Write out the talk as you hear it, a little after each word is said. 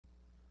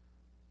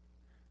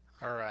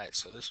All right,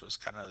 so this was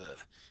kind of the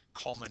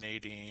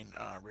culminating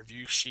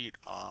review sheet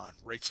on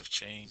rates of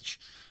change,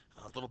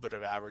 a little bit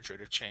of average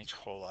rate of change, a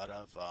whole lot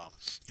of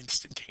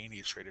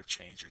instantaneous rate of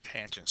change or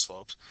tangent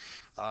slopes.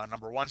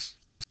 Number one,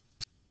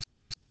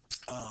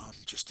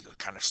 just a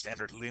kind of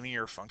standard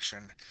linear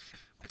function.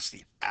 It's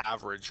the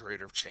average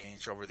rate of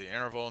change over the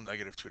interval,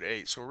 -2 to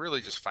 8. So we're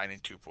really just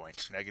finding 2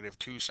 points,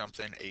 -2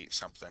 something, 8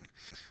 something.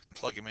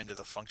 Plug them into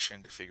the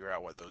function to figure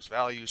out what those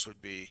values would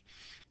be,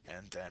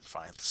 and then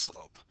find the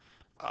slope.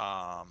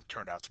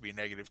 Turned out to be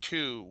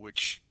 -2,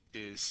 which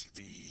is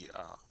the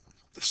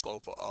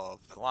slope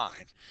of the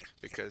line,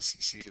 because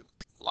you see,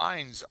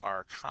 lines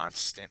are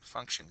constant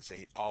functions.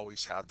 They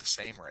always have the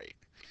same rate,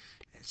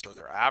 and so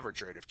their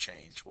average rate of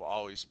change will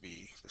always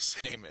be the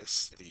same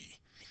as the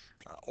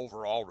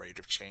overall rate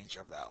of change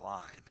of that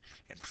line.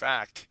 In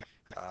fact,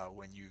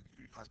 when you,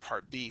 on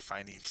part B,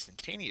 find the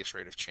instantaneous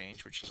rate of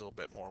change, which is a little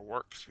bit more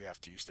work because we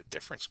have to use the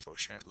difference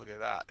quotient, look at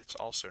that, it's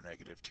also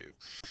 -2.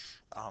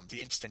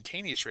 The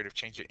instantaneous rate of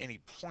change at any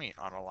point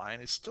on a line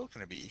is still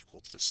going to be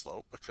equal to the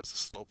slope, because the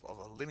slope of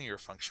a linear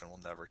function will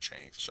never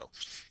change. So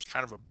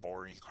kind of a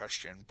boring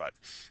question, but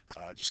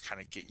just kind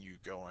of getting you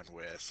going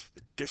with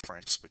the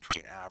difference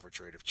between average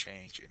rate of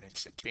change and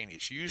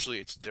instantaneous. Usually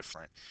it's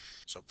different,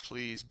 so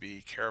please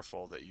be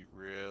careful that you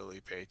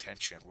really pay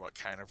attention. What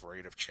kind of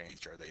rate of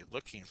change are they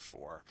looking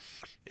for?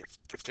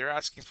 If they're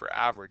asking for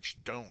average,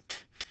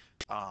 don't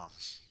um,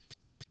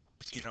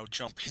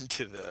 jump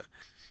into the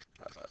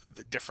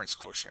difference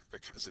quotient,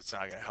 because it's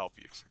not going to help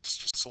you. It's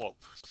just slope,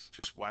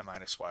 just y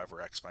minus y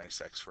over x minus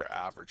x for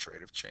average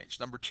rate of change.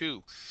 Number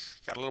two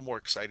got a little more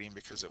exciting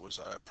because it was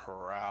a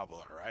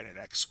parabola, right, an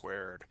x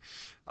squared.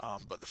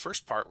 But the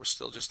first part was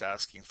still just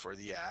asking for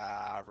the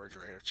average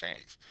rate of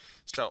change.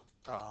 So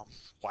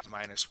y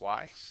minus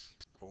y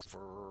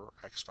over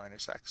x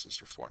minus x is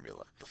your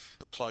formula.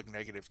 Plug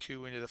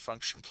 -2 into the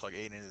function, plug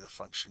 8 into the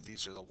function.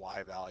 These are the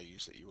y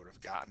values that you would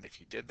have gotten if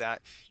you did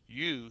that.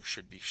 You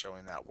should be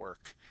showing that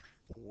work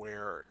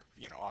where,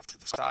 off to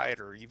the side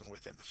or even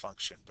within the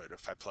function. But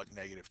if I plug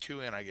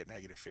 -2 in, I get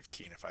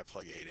 -15. If I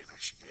plug 8 in, I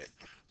should get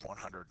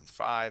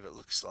 105. It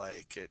looks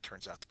like it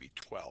turns out to be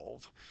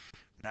 12.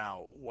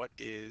 Now, what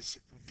is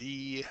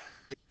the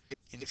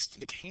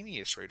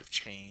instantaneous rate of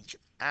change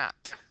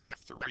at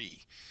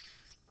 3?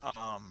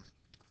 Um,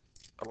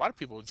 a lot of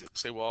people would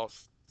say, well,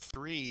 if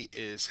 3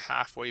 is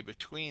halfway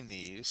between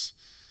these,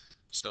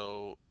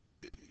 so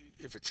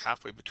if it's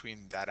halfway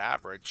between that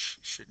average,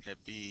 shouldn't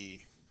it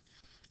be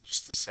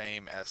just the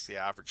same as the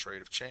average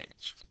rate of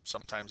change?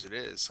 Sometimes it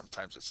is,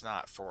 sometimes it's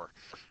not. For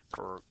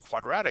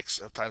quadratics,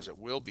 sometimes it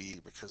will be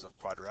because of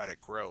quadratic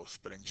growth,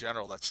 but in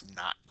general, that's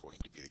not going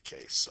to be the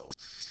case. So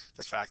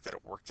the fact that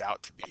it worked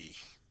out to be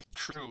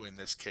true in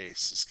this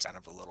case is kind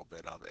of a little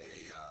bit of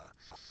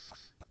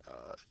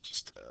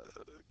just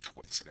a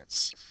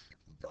coincidence.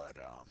 But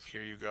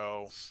here you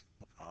go.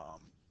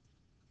 Um,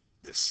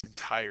 this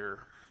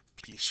entire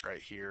piece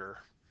right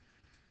here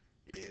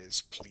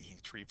is plugging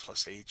 3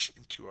 plus h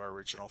into our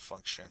original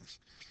function,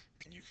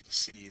 and you can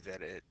see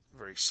that it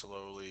very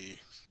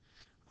slowly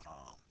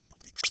um,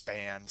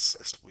 expands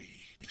as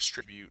we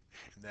distribute,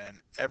 and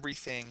then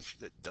everything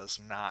that does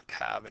not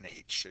have an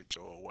h should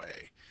go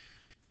away.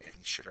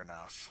 And sure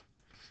enough,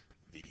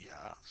 the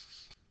uh,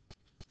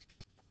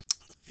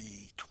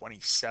 the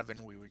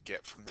 27 we would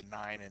get from the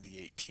 9 and the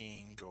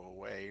 18 go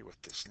away with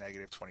this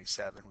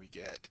 -27 we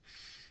get,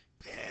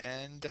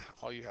 and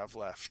all you have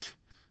left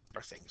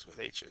are things with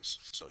h's.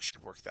 So it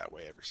should work that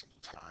way every single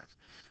time.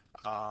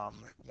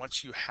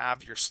 Once you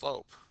have your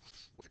slope,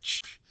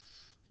 which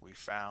we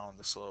found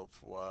the slope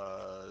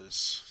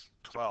was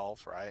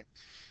 12, right?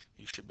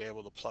 You should be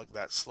able to plug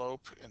that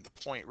slope in the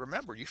point.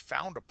 Remember, you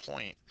found a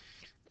point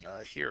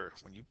here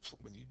when you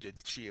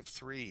did g of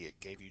 3, it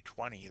gave you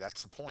 20.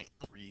 That's the point,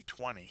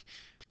 320.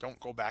 Don't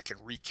go back and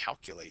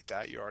recalculate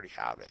that. You already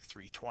have it,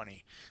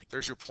 320.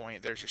 There's your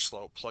point. There's your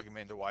slope. Plug them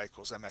into y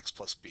equals mx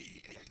plus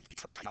b, and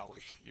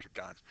you're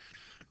done.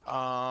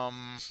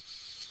 Um,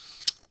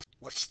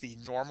 what's the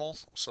normal?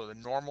 So the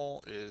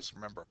normal is,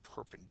 remember,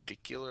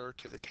 perpendicular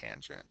to the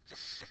tangent,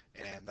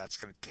 and that's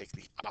going to take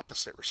the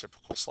opposite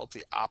reciprocal slope.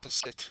 The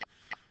opposite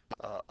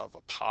of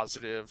a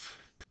positive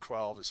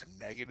 12 is a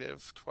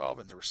 -12,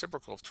 and the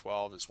reciprocal of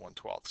 12 is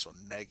 1/12. So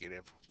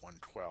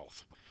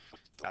 -1/12.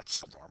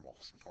 That's the normal.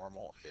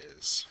 Normal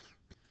is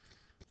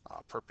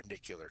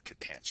perpendicular to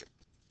tangent.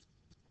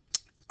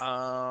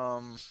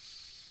 Um,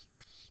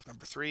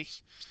 Number three,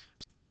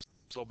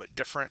 a little bit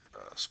different,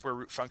 square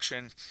root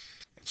function.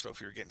 And so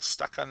if you're getting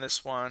stuck on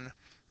this one,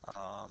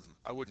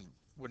 I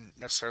wouldn't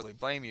necessarily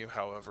blame you.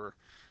 However,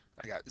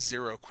 I got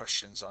 0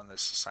 questions on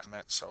this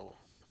assignment, so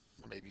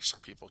maybe some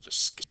people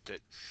just skipped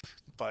it.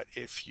 But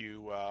if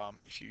you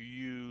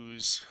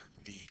use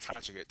the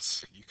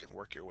conjugates, you can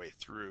work your way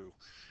through.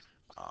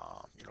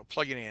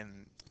 Plugging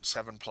in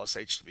 7 plus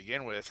h to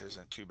begin with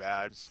isn't too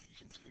bad.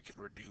 You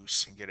can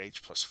reduce and get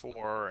h plus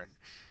 4, and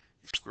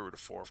square root of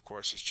 4, of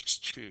course, is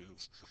just 2.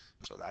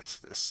 So that's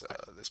this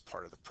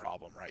part of the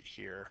problem right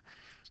here.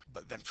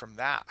 But then from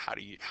that, how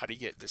do you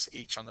get this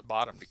h on the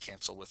bottom to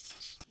cancel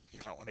with you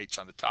don't want h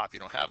on the top. You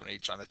don't have an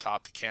h on the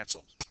top to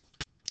cancel,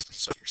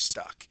 so you're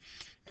stuck.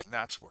 And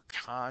that's where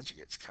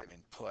conjugates come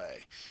in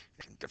play.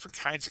 And different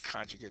kinds of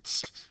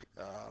conjugates,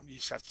 you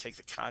just have to take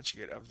the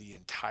conjugate of the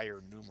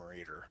entire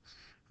numerator.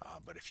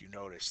 But if you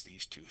notice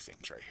these two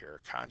things right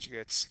here,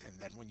 conjugates, and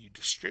then when you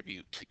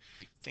distribute,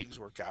 things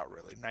work out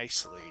really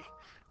nicely,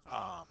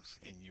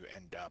 and you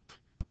end up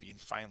being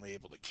finally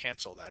able to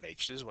cancel that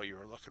h. This is what you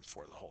were looking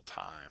for the whole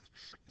time,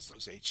 is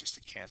those h's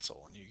to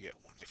cancel, and you get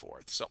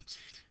 1/4. So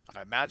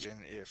I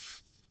imagine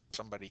if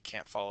somebody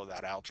can't follow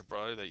that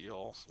algebra, that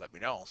you'll let me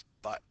know.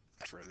 But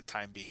for the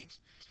time being,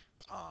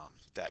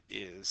 that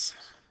is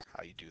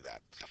how you do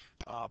that.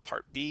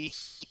 Part B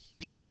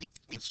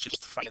is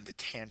just to find the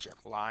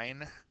tangent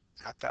line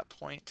at that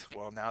point.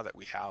 Well, now that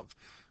we have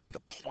the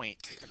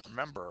point, and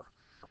remember,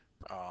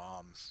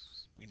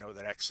 we know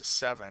that x is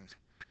 7,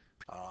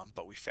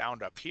 but we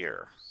found up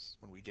here,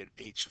 when we did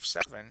h of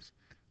 7,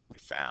 we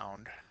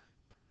found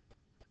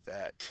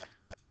that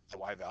the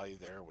y value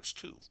there was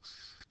 2.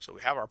 So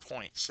we have our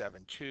point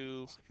 7,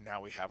 2, and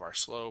now we have our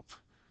slope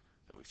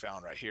that we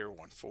found right here,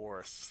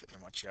 1/4.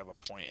 And once you have a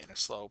point and a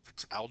slope,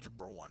 it's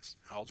algebra 1.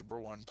 Algebra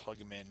 1, plug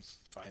them in,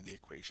 find the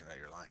equation of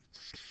your line.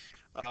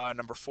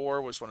 Number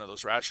 4 was one of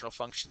those rational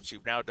functions.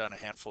 You've now done a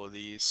handful of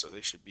these, so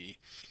they should be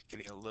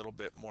getting a little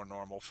bit more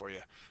normal for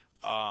you.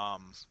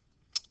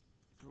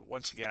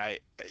 Once again,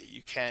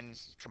 you can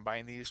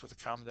combine these with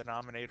a common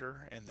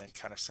denominator and then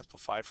kind of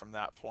simplify from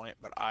that point,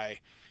 but I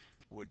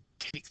would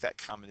take that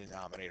common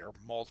denominator,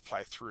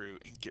 multiply through,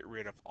 and get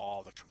rid of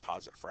all the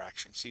composite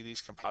fractions. See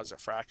these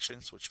composite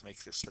fractions, which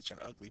make this such an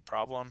ugly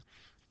problem?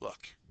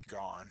 Look,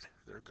 gone.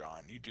 They're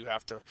gone. You do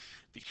have to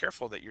be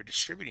careful that you're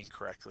distributing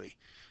correctly,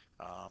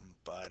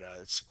 but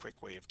it's a quick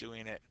way of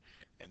doing it.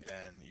 And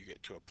then you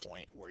get to a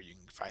point where you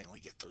can finally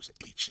get those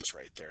h's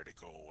right there to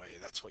go away.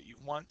 That's what you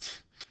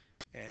want.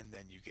 And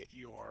then you get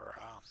your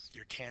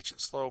tangent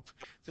slope.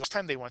 This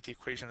time they want the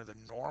equation of the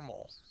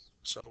normal.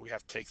 So we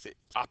have to take the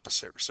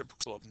opposite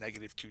reciprocal of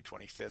negative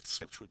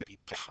 2/25, which would be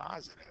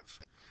positive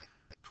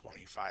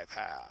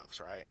 25/2,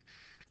 right?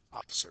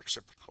 Opposite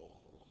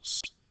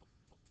reciprocals.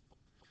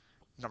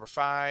 Number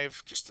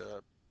 5, just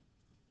a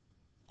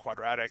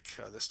quadratic.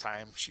 This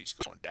time she's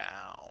going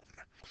down.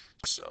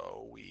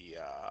 So we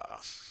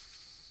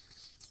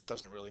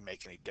doesn't really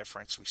make any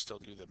difference. We still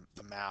do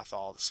the math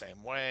all the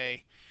same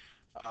way.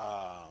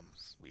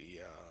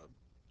 We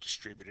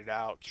distribute it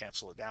out,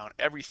 cancel it down.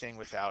 Everything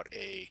without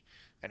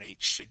an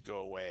h should go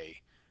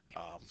away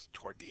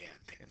toward the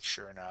end. And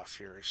sure enough,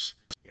 here's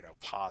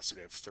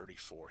positive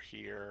 34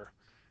 here,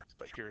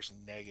 but here's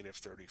negative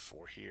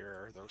 34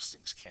 here. Those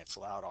things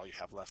cancel out. All you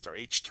have left are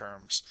h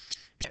terms,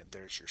 and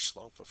there's your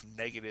slope of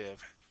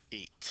negative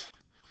 8.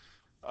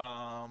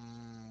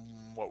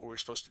 What were we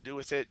supposed to do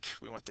with it?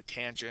 We want the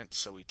tangent,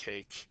 so we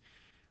take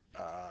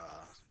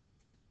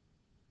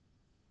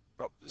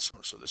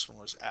so this one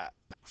was at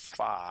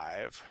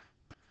 5.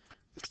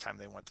 This time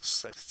they want the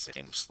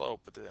same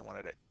slope, but they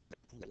wanted it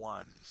at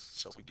 1.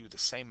 So if we do the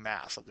same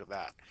math, look at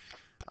that.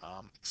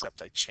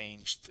 Except I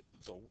changed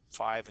the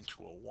 5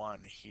 into a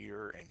 1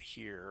 here and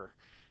here,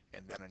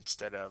 and then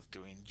instead of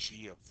doing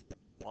g of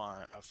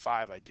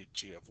 5, I did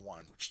g of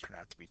 1, which turned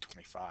out to be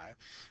 25.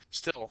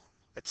 Still,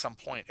 at some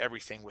point,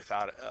 everything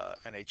without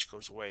an h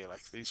goes away.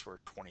 Like these were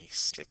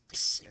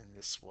 26, and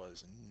this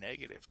was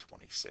negative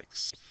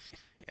 26.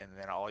 And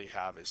then all you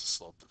have is a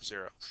slope of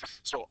 0.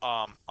 So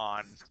on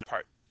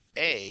part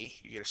A,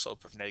 you get a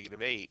slope of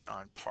negative 8.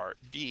 On part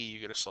B, you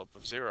get a slope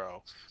of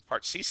 0.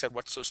 Part C said,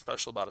 what's so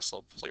special about a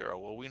slope of 0?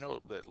 Well, we know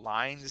that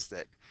lines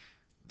that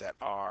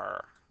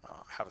are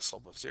have a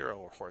slope of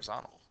 0 are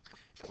horizontal.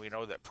 And we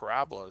know that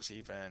parabolas,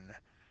 even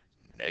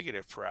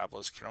negative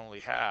parabolas, can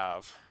only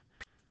have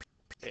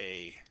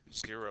a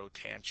 0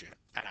 tangent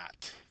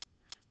at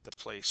the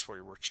place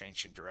where we're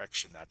changing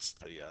direction. That's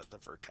the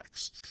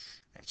vertex.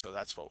 And so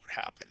that's what would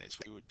happen, is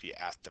we would be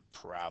at the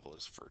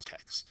parabola's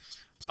vertex.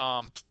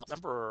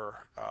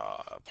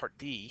 Part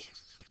D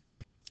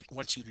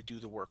wants you to do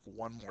the work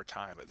one more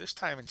time, but this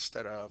time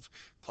instead of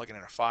plugging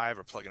in a 5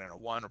 or plugging in a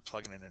 1 or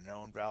plugging in a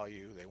known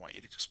value, they want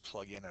you to just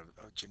plug in a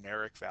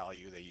generic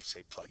value. They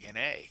say plug in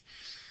A.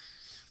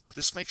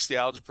 This makes the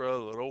algebra a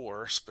little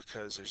worse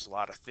because there's a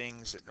lot of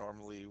things that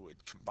normally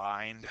would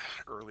combine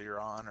earlier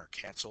on or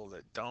cancel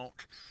that don't.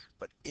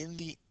 But in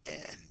the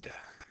end,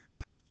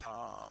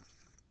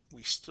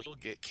 we still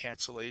get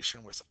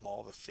cancellation with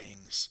all the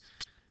things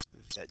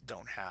that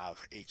don't have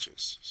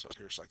h's. So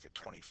here's like a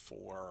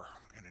 24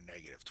 and a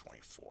negative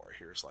 24.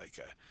 Here's like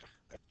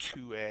a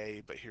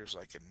 2a, but here's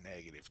like a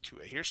negative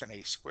 2a. Here's an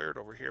a squared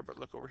over here, but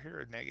look over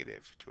here, a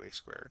negative 2a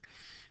squared.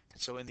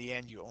 And so in the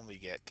end, you only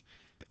get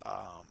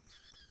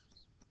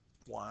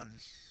 1,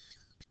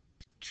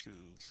 2,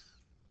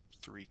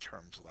 3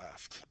 terms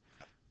left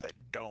that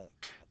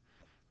don't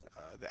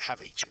that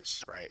have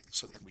h's, right?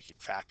 So then we can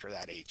factor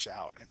that h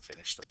out and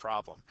finish the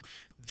problem.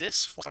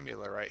 This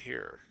formula right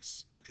here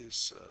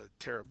is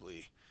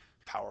terribly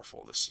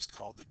powerful. This is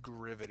called the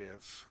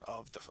derivative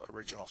of the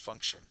original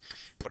function.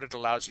 What it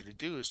allows you to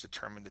do is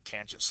determine the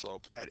tangent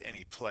slope at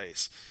any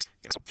place.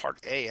 Part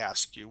A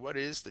asks you, what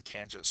is the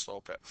tangent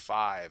slope at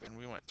 5? And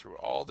we went through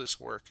all this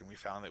work and we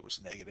found that it was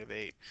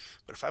 -8.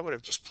 But if I would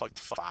have just plugged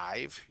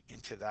 5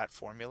 into that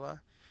formula,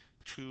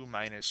 2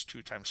 minus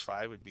 2 times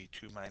 5 would be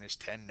 2 minus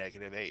 10,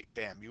 -8.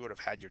 Bam, you would have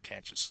had your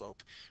tangent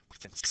slope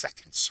within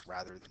seconds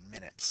rather than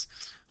minutes.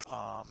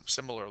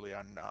 Similarly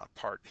on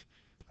part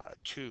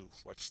 2,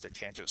 what's the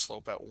tangent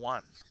slope at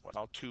 1?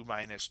 Well, 2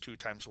 minus 2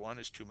 times 1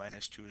 is 2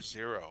 minus 2 is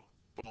 0.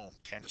 Boom,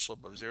 tangent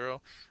slope of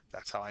 0.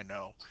 That's how I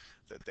know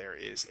that there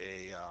is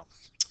a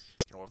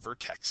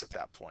vertex at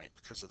that point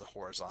because of the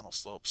horizontal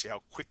slope. See how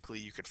quickly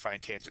you could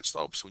find tangent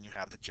slopes when you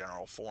have the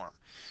general form.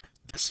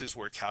 This is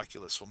where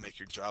calculus will make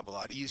your job a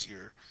lot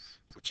easier,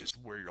 which is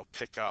where you'll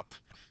pick up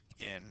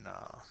in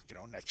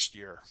next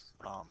year,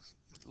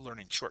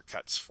 learning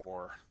shortcuts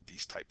for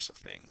these types of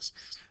things.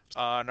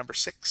 Number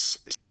 6,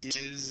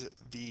 is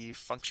the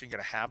function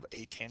going to have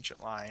a tangent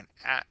line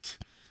at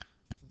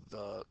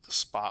the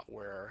spot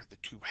where the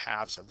two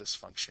halves of this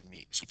function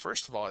meet? So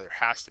first of all, there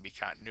has to be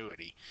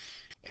continuity.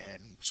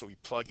 And so we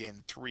plug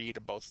in 3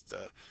 to both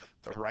the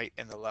right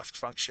and the left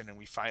function, and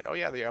we find, oh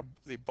yeah,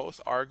 they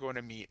both are going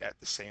to meet at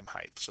the same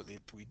height. So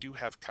we do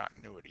have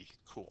continuity.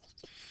 Cool.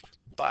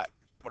 But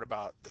what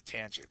about the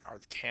tangent? Are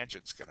the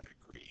tangents going to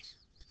agree?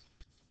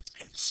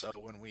 And so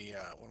when we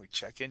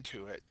check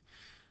into it,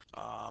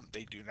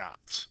 they do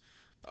not.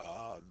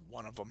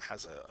 One of them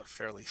has a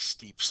fairly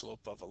steep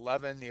slope of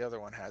 11. The other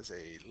one has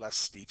a less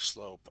steep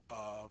slope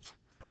of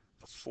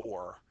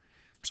 4.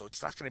 So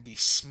it's not going to be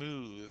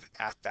smooth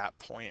at that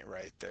point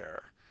right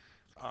there.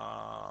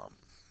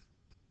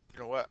 You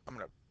know what? I'm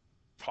going to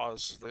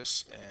pause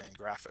this and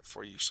graph it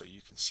for you so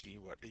you can see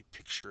what a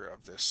picture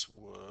of this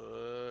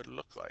would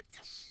look like.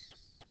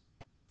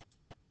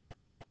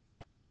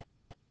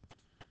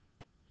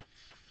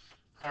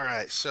 All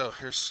right, so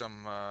here's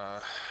some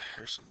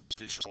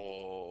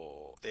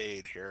visual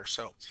aid here.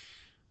 So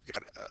we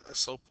got a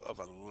slope of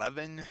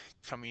 11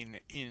 coming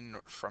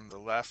in from the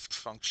left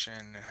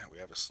function. We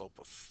have a slope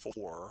of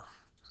 4.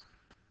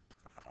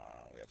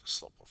 We have a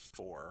slope of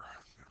 4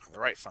 on the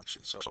right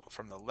function. So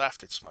from the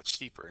left, it's much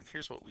steeper. And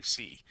here's what we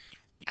see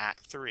at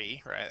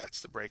 3, right?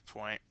 That's the break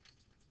point.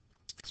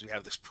 Because we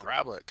have this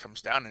parabola that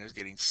comes down and is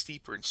getting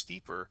steeper and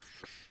steeper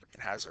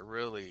and has a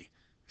really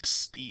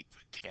steep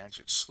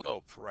tangent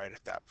slope right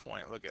at that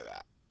point. Look at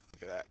that.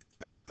 Look at that.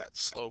 That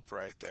slope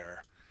right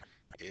there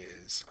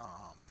is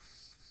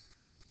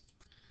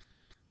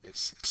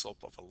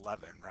slope of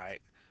 11,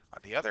 right? On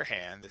the other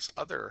hand, this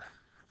other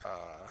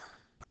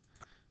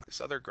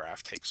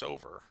graph takes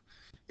over.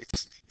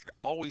 It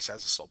always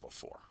has a slope of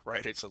 4,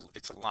 right? It's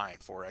a line,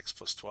 4x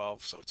plus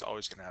 12, so it's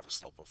always going to have a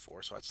slope of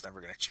 4, so that's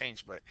never going to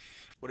change. But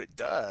what it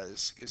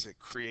does is it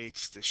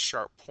creates this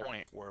sharp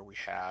point where we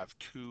have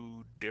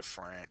 2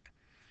 different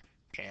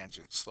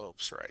tangent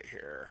slopes right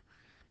here,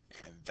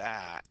 and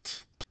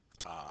that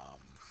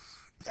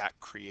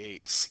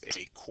creates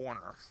a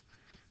corner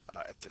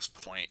at this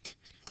point,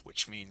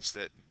 which means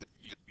that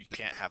you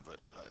can't have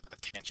a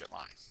tangent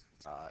line.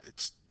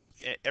 It's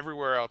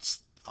everywhere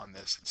else on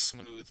this it's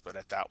smooth, but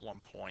at that one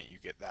point you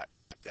get that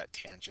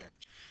tangent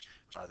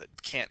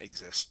that can't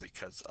exist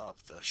because of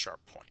the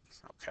sharp point.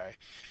 Okay.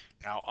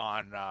 Now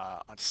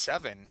on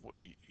 7,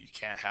 you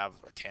can't have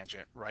a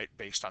tangent, right,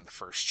 based on the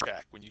first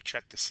check. When you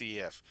check to see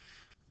if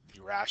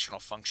the rational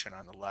function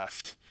on the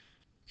left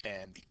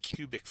and the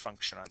cubic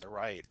function on the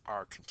right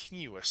are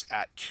continuous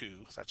at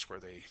 2. That's where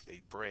they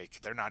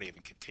break. They're not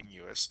even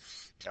continuous.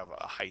 You have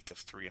a height of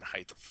 3 and a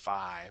height of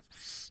 5.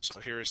 So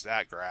here's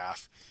that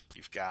graph.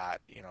 You've got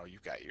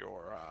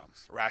your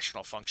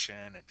rational function,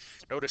 and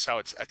notice how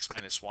it's x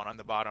minus 1 on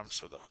the bottom.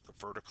 So the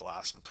vertical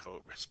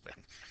asymptote has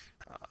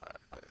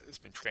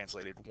been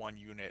translated 1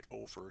 unit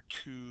over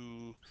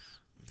to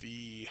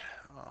the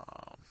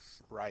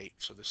right.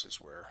 So this is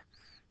where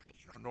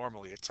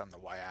normally it's on the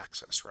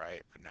y-axis,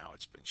 right? But now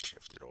it's been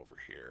shifted over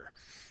here.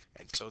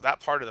 And so that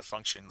part of the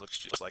function looks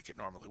just like it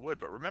normally would.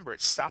 But remember,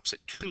 it stops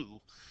at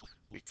 2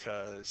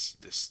 because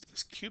this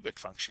cubic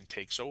function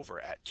takes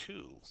over at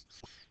 2.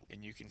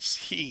 And you can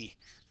see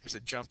there's a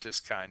jump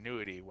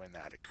discontinuity when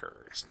that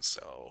occurs. And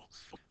so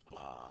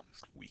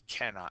we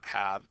cannot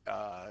have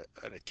a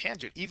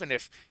tangent, even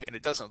if, and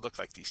it doesn't look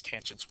like these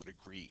tangents would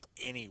agree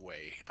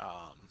anyway,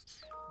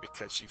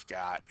 because you've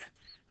got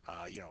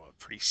a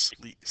pretty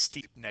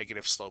steep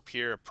negative slope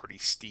here, a pretty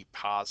steep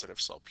positive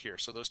slope here.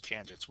 So those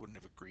tangents wouldn't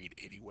have agreed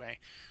anyway.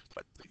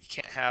 But you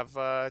can't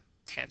have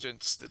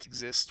tangents that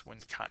exist when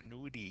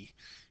continuity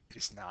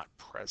is not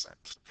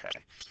present.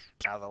 Okay.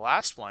 Now the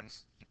last one,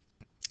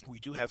 we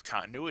do have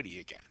continuity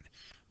again.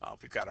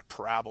 We've got a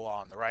parabola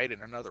on the right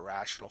and another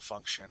rational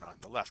function on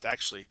the left.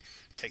 Actually,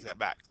 take that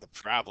back. The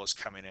parabola is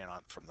coming in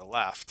from the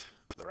left,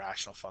 the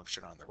rational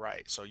function on the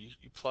right. So you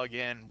plug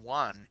in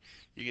 1,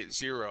 you get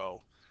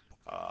 0.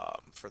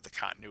 For the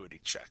continuity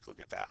check.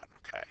 Look at that.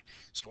 Okay.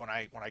 So when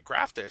I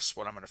graph this,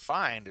 what I'm going to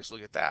find is,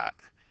 look at that.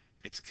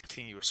 It's a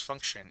continuous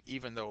function,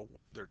 even though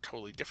they're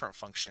totally different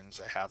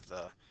functions. I have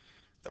the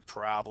the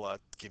parabola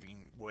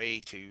giving way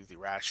to the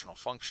rational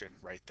function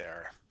right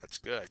there. That's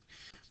good.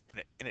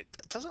 And it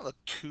doesn't look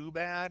too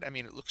bad. I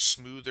mean, it looks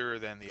smoother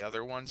than the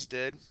other ones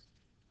did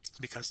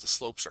because the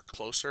slopes are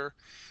closer,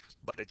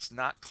 but it's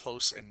not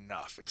close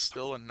enough. It's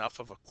still enough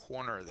of a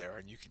corner there,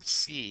 and you can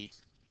see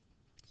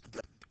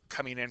that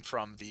coming in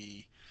from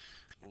the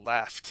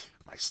left,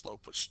 my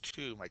slope was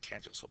 2, my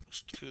tangent slope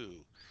was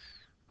 2.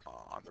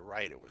 On the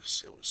right, it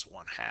was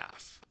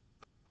 1/2.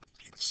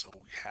 And so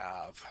we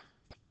have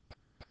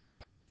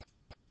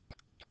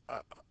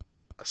a,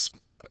 a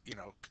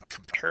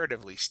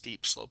comparatively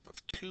steep slope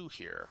of 2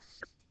 here,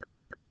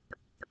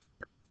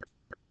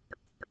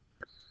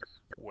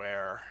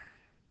 where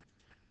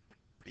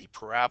the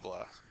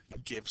parabola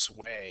gives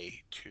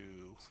way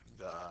to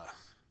the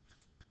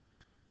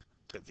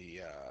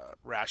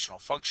rational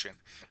function.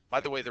 By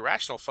the way, the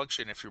rational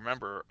function, if you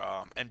remember,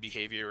 end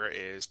behavior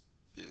is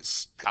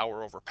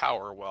power over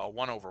power. Well,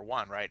 1 over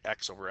 1, right?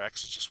 X over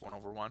X is just 1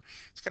 over 1.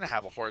 It's going to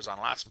have a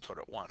horizontal asymptote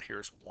at 1.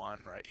 Here's 1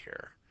 right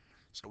here.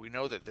 So we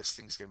know that this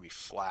thing's going to be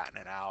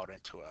flattening out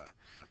into a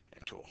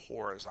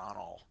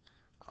horizontal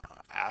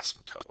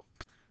asymptote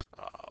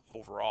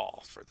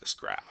overall for this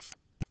graph.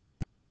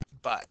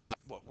 But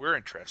what we're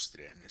interested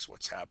in is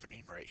what's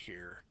happening right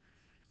here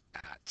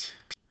at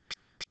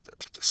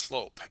the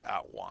slope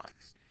at 1.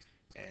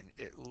 And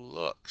it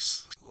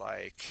looks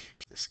like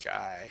this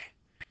guy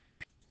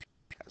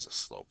has a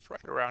slope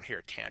right around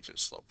here, tangent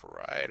slope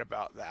right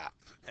about that.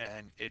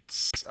 And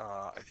it's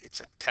I think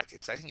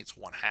it's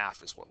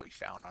 1/2 is what we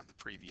found on the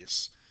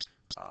previous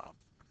um,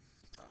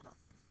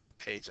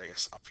 page. I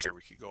guess up here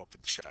we could go up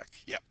and check.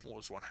 Yep, it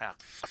was 1/2.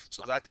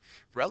 So that,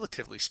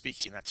 relatively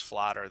speaking, that's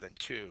flatter than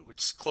 2.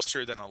 It's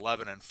closer than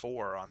 11 and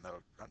 4 on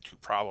 2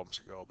 problems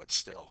ago, but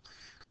still,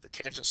 the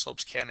tangent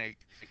slopes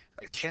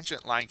a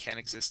tangent line can't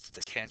exist if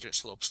the tangent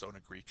slopes don't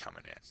agree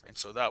coming in. And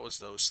so that was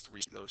those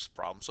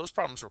problems. Those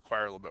problems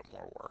require a little bit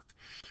more work.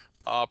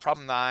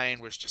 Problem 9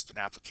 was just an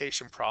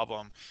application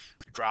problem.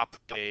 Drop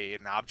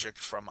an object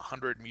from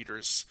 100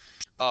 meters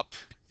up,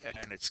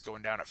 and it's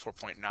going down at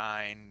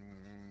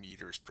 4.9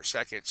 meters per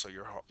second. So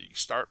you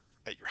start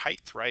at your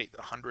height, right?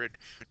 100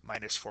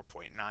 minus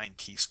 4.9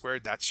 t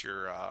squared. That's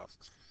your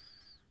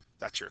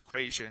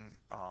equation.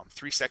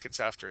 3 seconds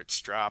after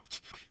it's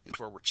dropped is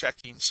where we're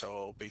checking.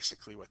 So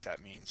basically what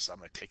that means is I'm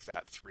going to take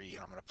that 3 and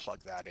I'm going to plug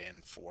that in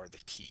for the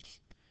t,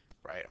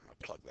 right? I'm going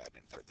to plug that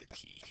in for the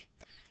t.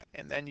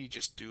 And then you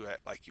just do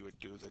it like you would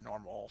do the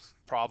normal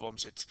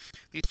problems.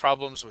 These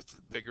problems with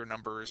bigger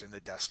numbers and the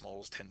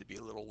decimals tend to be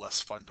a little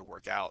less fun to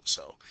work out.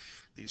 So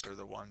these are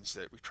the ones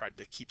that we tried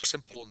to keep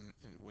simple, and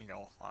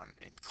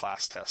in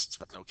class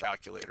tests with no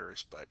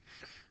calculators. But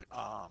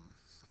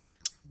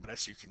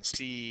as you can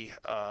see,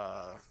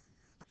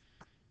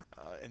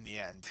 in the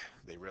end,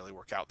 they really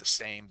work out the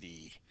same.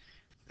 The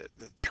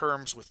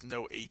terms with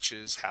no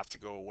h's have to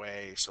go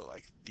away, so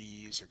like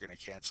these are going to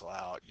cancel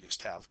out. You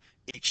just have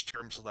h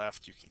terms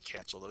left. You can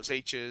cancel those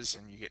h's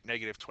and you get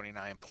negative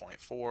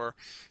 29.4.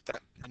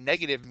 That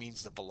negative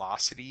means the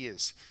velocity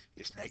is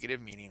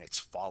negative, meaning it's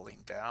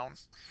falling down,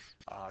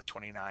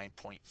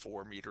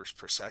 29.4 meters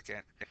per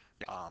second,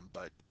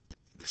 but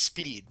the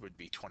speed would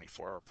be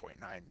 24.9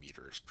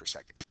 meters per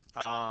second.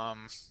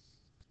 And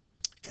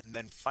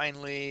then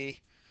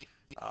finally,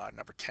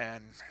 number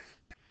 10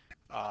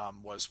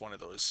 was one of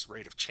those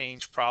rate of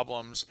change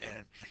problems,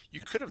 and you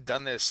could have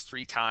done this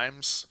 3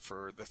 times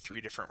for the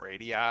 3 different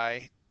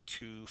radii,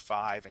 2,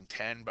 5, and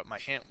 10, but my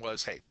hint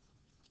was, hey,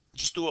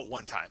 just do it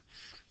 1 time.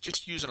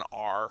 Just use an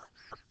R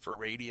for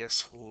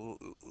radius.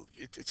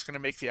 It's going to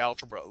make the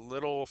algebra a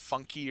little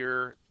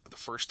funkier the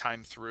first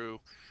time through,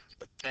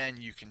 but then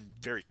you can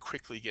very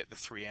quickly get the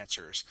 3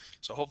 answers.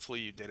 So hopefully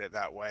you did it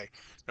that way.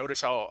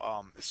 Notice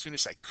how as soon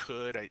as I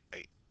could, I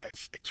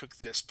took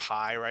this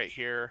pi right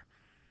here,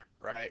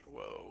 right?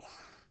 Whoa.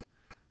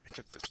 I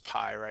took this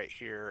pi right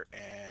here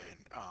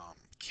and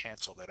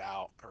canceled it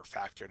out or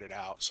factored it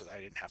out so that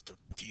I didn't have to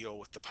deal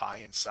with the pi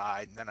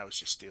inside. And then I was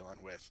just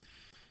dealing with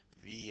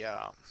the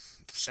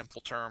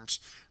simple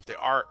terms. The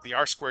r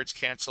squareds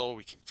cancel.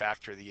 We can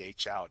factor the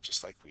h out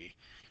just like we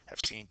have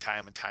seen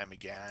time and time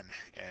again.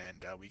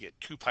 And we get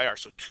 2 pi r.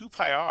 So 2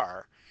 pi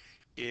r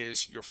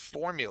is your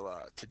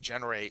formula to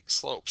generate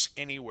slopes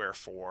anywhere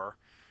for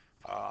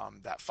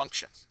that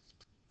function.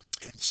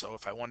 And so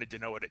if I wanted to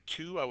know it at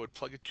 2, I would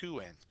plug a 2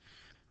 in.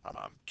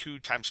 2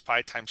 times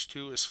pi times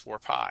 2 is 4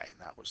 pi.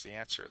 And that was the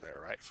answer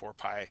there, right? 4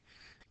 pi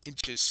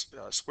inches,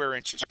 square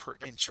inches per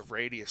inch of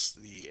radius.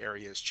 The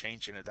area is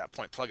changing at that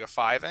point. Plug a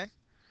 5 in.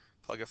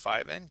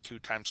 2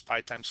 times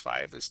pi times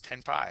 5 is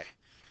 10 pi.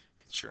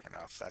 And sure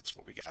enough, that's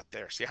what we got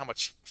there. See how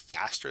much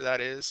faster that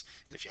is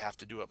if you have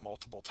to do it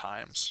multiple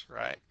times,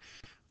 right?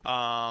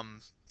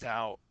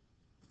 Now,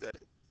 the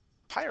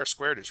pi r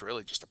squared is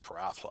really just a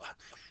parabola.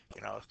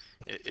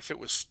 If it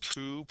was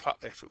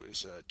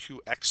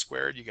 2x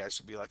squared, you guys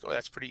would be like, oh,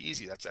 that's pretty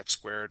easy. That's x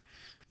squared,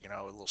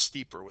 a little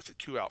steeper with a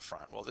 2 out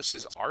front. Well, this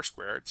is r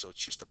squared, so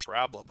it's just a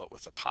parabola, but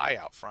with a pi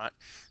out front.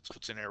 So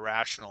it's an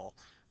irrational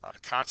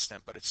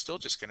constant, but it's still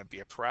just going to be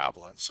a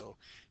parabola. And so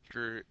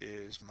here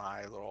is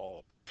my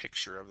little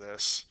picture of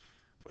this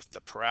with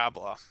the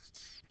parabola.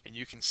 And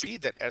you can see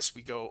that as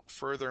we go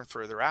further and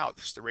further out,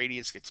 as the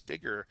radius gets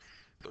bigger,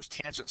 those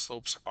tangent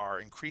slopes are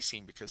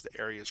increasing because the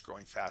area is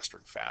growing faster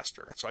and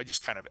faster. So I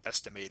just kind of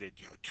estimated,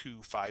 2,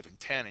 5, and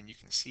 10, and you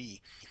can see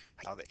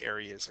how the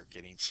areas are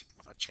getting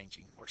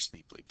changing more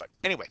steeply. But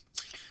anyway,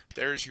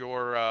 there's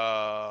your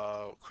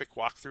quick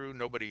walkthrough.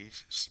 Nobody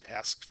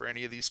asked for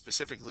any of these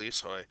specifically,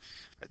 so I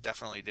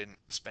definitely didn't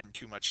spend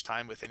too much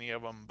time with any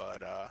of them,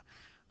 but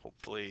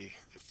hopefully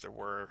if there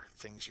were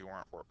things you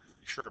weren't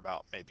sure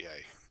about, maybe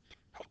I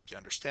helped you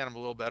understand them a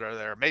little better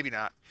there. Maybe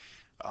not.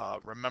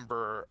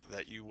 Remember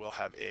that you will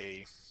have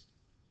a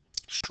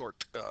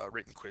short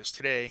written quiz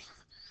today.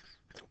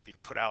 It'll be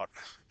put out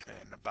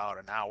in about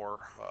an hour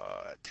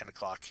at 10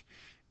 o'clock.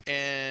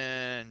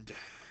 And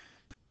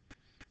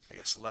I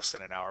guess less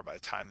than an hour by the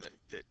time that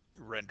it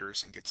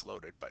renders and gets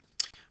loaded, but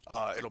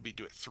it'll be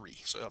due at 3.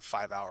 So a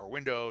 5-hour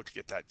window to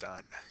get that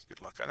done.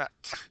 Good luck on that.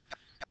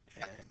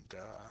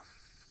 And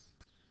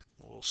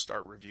we'll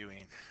start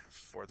reviewing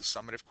for the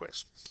summative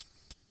quiz.